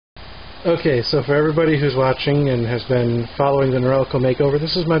Okay, so for everybody who's watching and has been following the Norelco Makeover,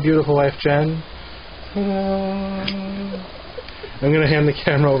 this is my beautiful wife, Jen. I'm going to hand the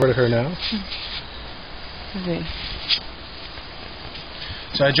camera over to her now. Okay.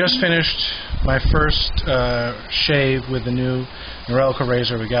 So I just finished my first shave with the new Norelco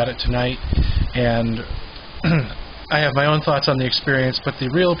razor. We got it tonight, and I have my own thoughts on the experience, but the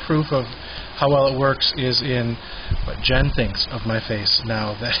real proof of how well it works is in what Jen thinks of my face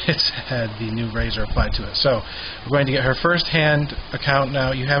now that it's had the new razor applied to it. So we're going to get her first-hand account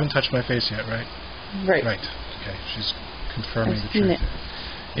now. You haven't touched my face yet, right? Right. Right. Okay. She's confirming I've the seen truth. it.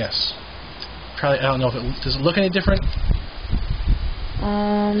 Yes. Probably. I don't know if it does it look any different.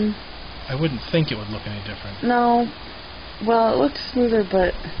 I wouldn't think it would look any different. No. Well, it looks smoother,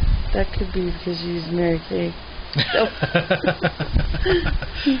 but that could be because you use Mary Kay.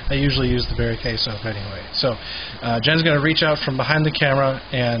 I usually use the Mary Kay soap anyway. So Jen's going to reach out from behind the camera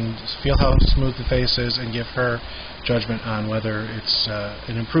and feel how smooth the face is and give her judgment on whether it's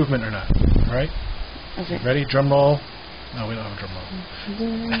an improvement or not. All right? Okay. Ready? Drum roll. No, we don't have a drum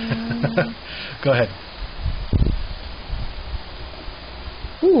roll. Go ahead.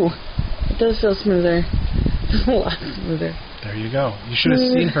 Ooh, it does feel smoother. A lot smoother. There you go. You should have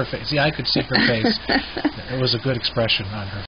seen her face. See, I could see her face. It was a good expression on her